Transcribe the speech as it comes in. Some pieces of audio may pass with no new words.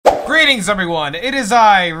Greetings everyone, it is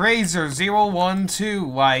I,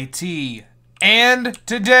 Razor012YT, and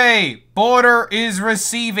today, Bordr is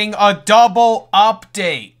receiving a double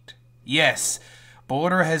update. Yes,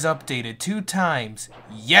 Bordr has updated 2 times,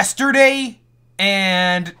 yesterday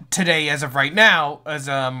and today as of right now, as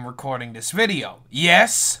I'm recording this video.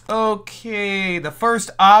 Yes? Okay, the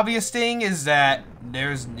first obvious thing is that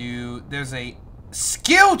there's a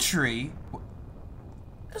skill tree.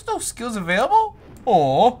 There's no skills available?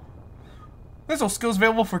 Oh, there's no skills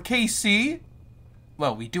available for KC.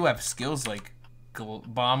 Well, we do have skills like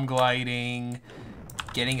bomb gliding,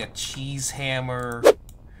 getting a cheese hammer.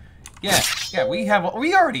 Yeah, we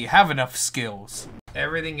already have enough skills.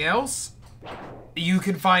 Everything else, you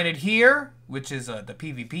can find it here, which is the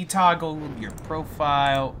PvP toggle, your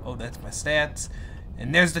profile. Oh, that's my stats.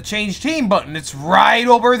 And there's the change team button. It's right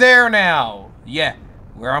over there now. Yeah,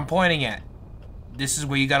 where I'm pointing at. This is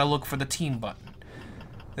where you gotta look for the team button.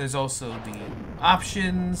 There's also the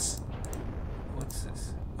options. What's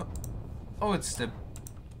this? Oh, it's the...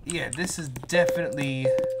 Yeah, this is definitely...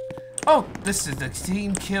 Oh, this is the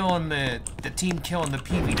team kill and the team kill and the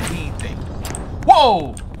PvP thing.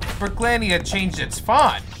 Whoa! Bricklandia changed its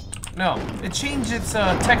font. No, it changed its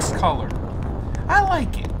text color. I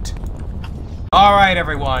like it. Alright,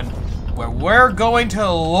 everyone. What we're going to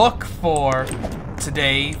look for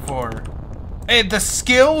today for... the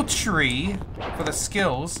skill tree for the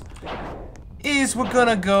skills is we're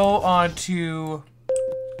gonna go on to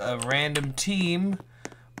a random team,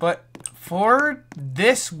 but for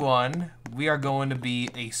this one we are going to be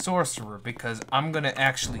a sorcerer because I'm gonna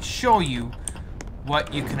actually show you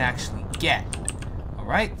what you can actually get.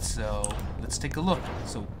 Alright, so let's take a look.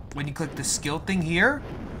 So when you click the skill thing here,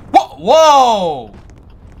 whoa!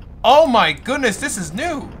 Oh my goodness, this is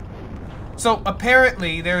new. So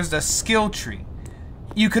apparently there's the skill tree.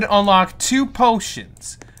 You can unlock 2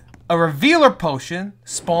 potions. A revealer potion,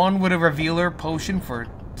 spawn with a revealer potion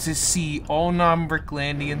to see all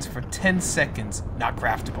non-Bricklandians for 10 seconds, not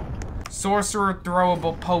craftable. Sorcerer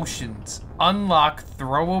throwable potions. Unlock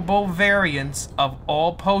throwable variants of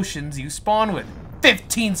all potions you spawn with.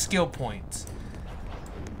 15 skill points.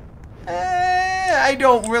 I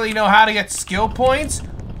don't really know how to get skill points.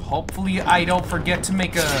 Hopefully I don't forget to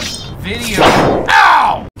make a video.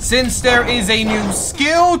 Ow! Since there is a new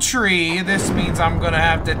skill tree, this means I'm gonna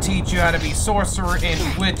have to teach you how to be sorcerer in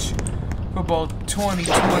Witch for both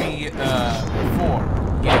 2024.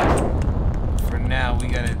 Yeah. For now, we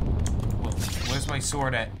gotta... Well, where's my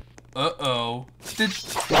sword at? Uh-oh. Did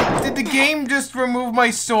the game just remove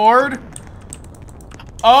my sword?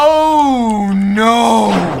 Oh,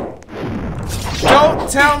 no! Don't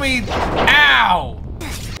tell me... Ow!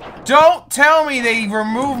 Don't tell me they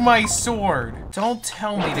removed my sword. Don't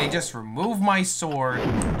tell me they just removed my sword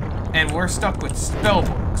and we're stuck with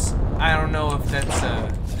spellbooks. I don't know if that's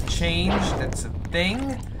a change, that's a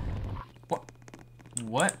thing.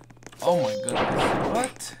 What? Oh my goodness.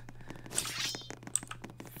 What?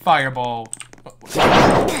 Fireball.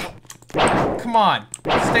 Come on.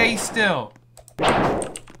 Stay still.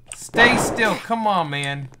 Stay still. Come on,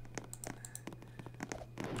 man.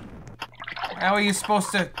 How are you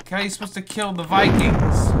supposed to kill the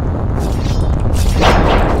Vikings?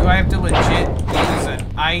 Do I have to legit use an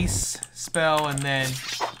ice spell and then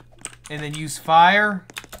use fire?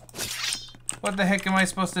 What the heck am I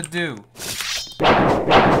supposed to do?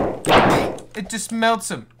 It just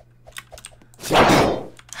melts him.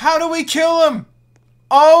 How do we kill him?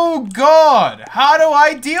 Oh God! How do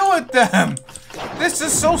I deal with them? This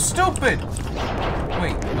is so stupid.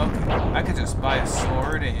 Wait, okay. I could just buy a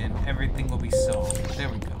sword and everything will be solved. There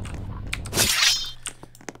we go.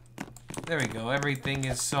 There we go. Everything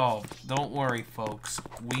is solved. Don't worry, folks.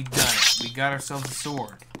 We done it. We got ourselves a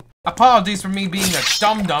sword. Apologies for me being a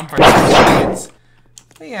dum-dum for 2 seconds.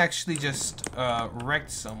 We actually just wrecked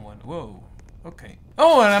someone. Whoa. Okay.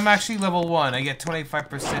 Oh, and I'm actually level 1. I get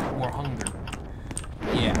 25% more hunger.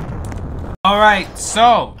 Yeah. Alright,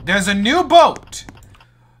 so there's a new boat.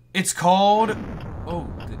 It's called... Oh,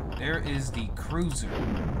 there is the cruiser.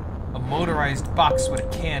 A motorized box with a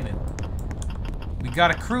cannon. We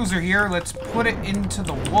got a cruiser here. Let's put it into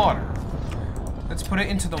the water. Let's put it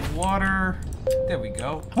into the water. There we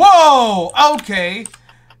go. Whoa! Okay.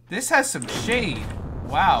 This has some shade.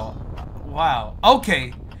 Wow. Wow.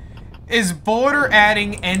 Okay. Is Bordr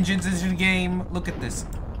adding engines into the game? Look at this.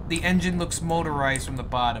 The engine looks motorized from the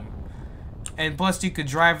bottom. And plus you could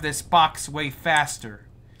drive this box way faster.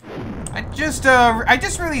 I just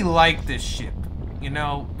really like this ship, you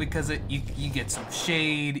know, because you get some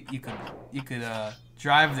shade. You could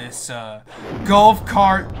drive this golf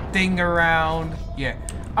cart thing around. Yeah,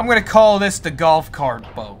 I'm gonna call this the golf cart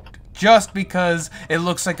boat. just because it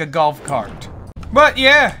looks like a golf cart. But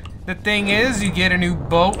yeah, the thing is, you get a new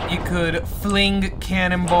boat. You could fling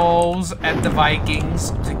cannonballs at the Vikings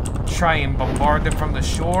to try and bombard them from the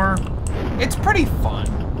shore. It's pretty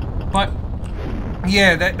fun. But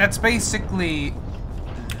yeah, that's basically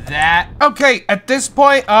that. Okay, at this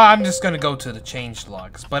point, I'm just gonna go to the change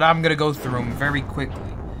logs, but I'm gonna go through them very quickly.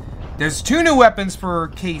 There's 2 new weapons for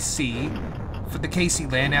KC. For the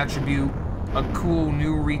KC land attribute, a cool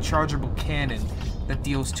new rechargeable cannon that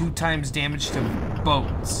deals 2 times damage to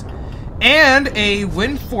boats. And a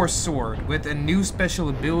Wind Force sword with a new special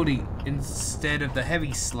ability instead of the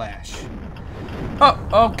heavy slash. Oh,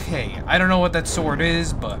 okay. I don't know what that sword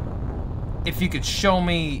is, but if you could show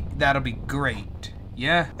me, that'll be great.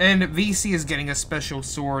 Yeah? And VC is getting a special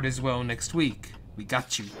sword as well next week. We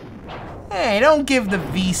got you. Hey, don't give the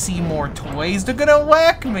VC more toys. They're gonna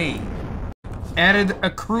whack me. Added a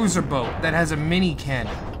cruiser boat that has a mini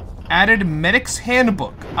cannon. Added Medic's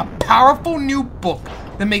Handbook, a powerful new book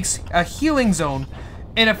that makes a healing zone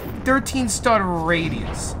in a 13-star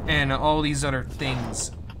radius, and all these other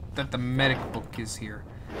things that the medic book is here.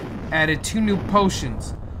 Added 2 new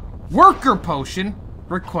potions. Worker Potion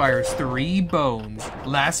requires 3 bones,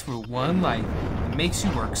 lasts for 1 life, and makes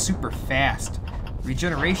you work super fast.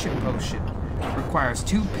 Regeneration Potion requires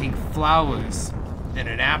 2 pink flowers and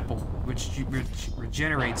an apple, which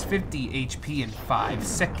regenerates 50 HP in 5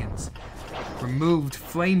 seconds. Removed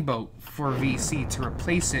Flame Boat for VC to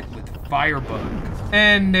replace it with Firebug.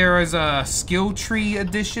 And there is skill tree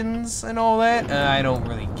additions and all that. I don't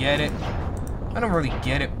really get it.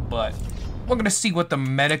 But we're gonna see what the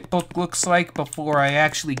medic book looks like before I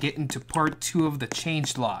actually get into part 2 of the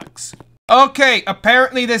change logs. Okay,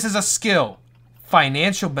 apparently this is a skill.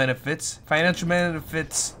 Financial benefits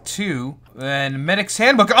 2, and Medic's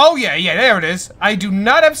Handbook. Oh yeah, there it is. I do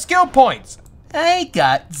not have skill points. I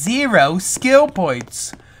got 0 skill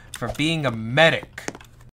points for being a medic.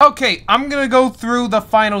 Okay, I'm gonna go through the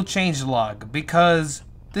final change log because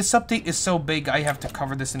this update is so big I have to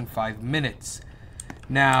cover this in 5 minutes.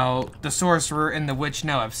 Now, the Sorcerer and the Witch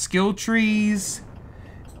now have skill trees,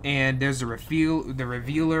 and there's the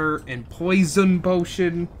Revealer and Poison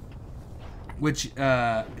Potion, which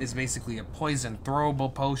is basically a poison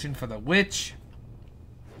throwable potion for the Witch.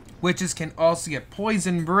 Witches can also get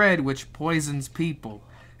poison bread, which poisons people.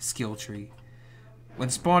 Skill tree.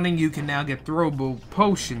 When spawning, you can now get throwable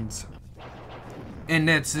potions. And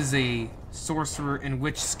this is a Sorcerer and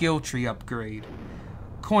Witch skill tree upgrade.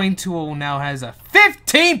 Coin tool now has a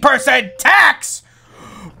 15% tax!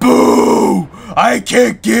 Boo! I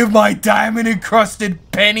can't give my diamond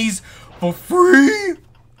encrusted pennies for free?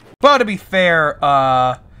 Well, to be fair,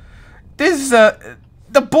 this is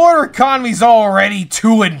the border economy's already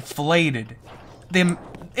too inflated. The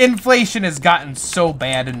inflation has gotten so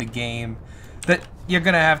bad in the game that you're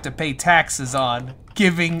gonna have to pay taxes on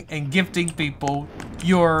giving and gifting people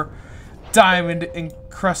your diamond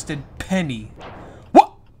encrusted penny.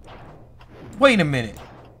 What? Wait a minute.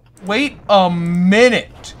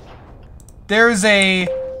 There's a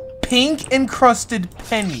pink encrusted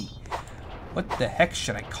penny. What the heck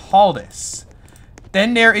should I call this?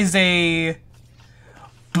 Then there is a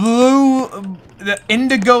the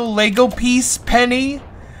indigo Lego piece penny.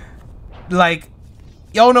 Like,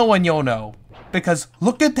 you'll know when you'll know. Because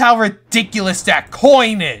look at how ridiculous that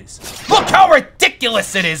coin is. Look how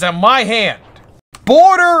ridiculous it is in my hand.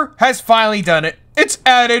 Bordr has finally done it. It's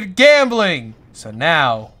added gambling. So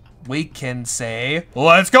now we can say,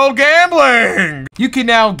 let's go gambling! You can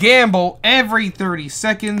now gamble every 30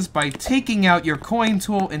 seconds by taking out your coin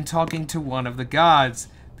tool and talking to one of the gods.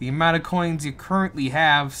 The amount of coins you currently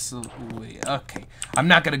have, so, okay. I'm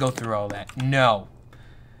not gonna go through all that, no.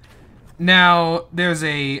 Now, there's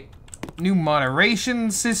a new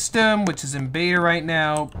moderation system, which is in beta right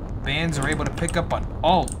now. Bands are able to pick up on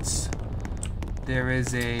alts.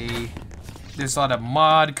 There's a lot of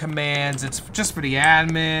mod commands. It's just for the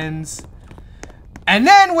admins. And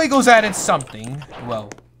then Wiggles added something.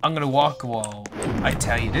 Well, I'm gonna walk while I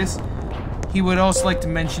tell you this. He would also like to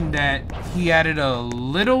mention that he added a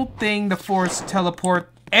little thing to force teleport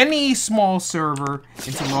any small server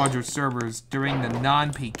into larger servers during the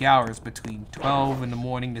non-peak hours between 12 in the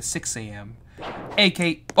morning to 6 a.m.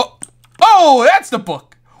 AK. Oh, that's the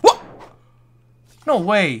book. What? No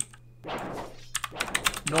way.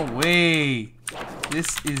 No way. This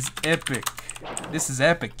is epic. This is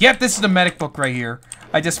epic. Yep, this is the medic book right here.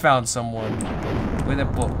 I just found someone with a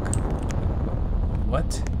book.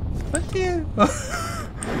 What? What do you...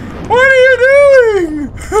 What are you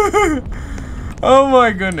doing? Oh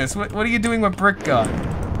my goodness. What are you doing with Brick God?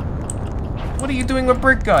 What are you doing with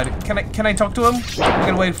Brick God? Can I talk to him? I'm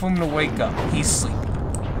gonna wait for him to wake up. He's sleeping.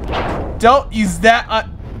 Don't use that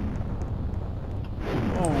on...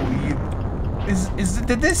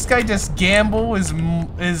 Did this guy just gamble his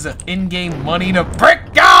in-game money to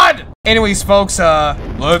Brick God? Anyways, folks,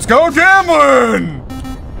 let's go gambling!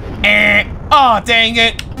 Aw, dang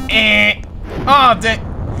it! Aw,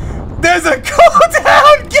 dang... There's a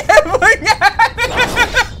cooldown gambling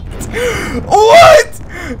addict! What?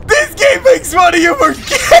 This game makes money over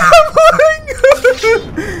gambling!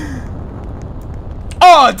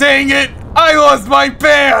 Aw, dang it! I lost my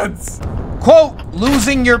pants! Quote,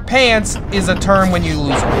 losing your pants is a term when you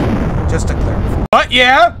lose them. Just to clarify. But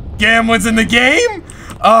yeah, gambling's in the game.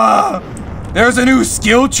 There's a new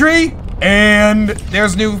skill tree, and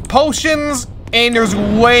there's new potions, and there's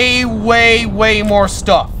way more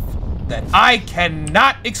stuff that I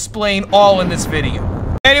cannot explain all in this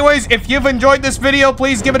video. Anyways, if you've enjoyed this video,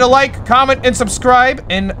 please give it a like, comment, and subscribe,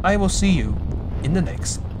 and I will see you in the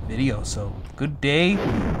next video. So, good day,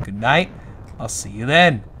 good night, I'll see you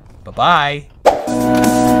then. Bye-bye.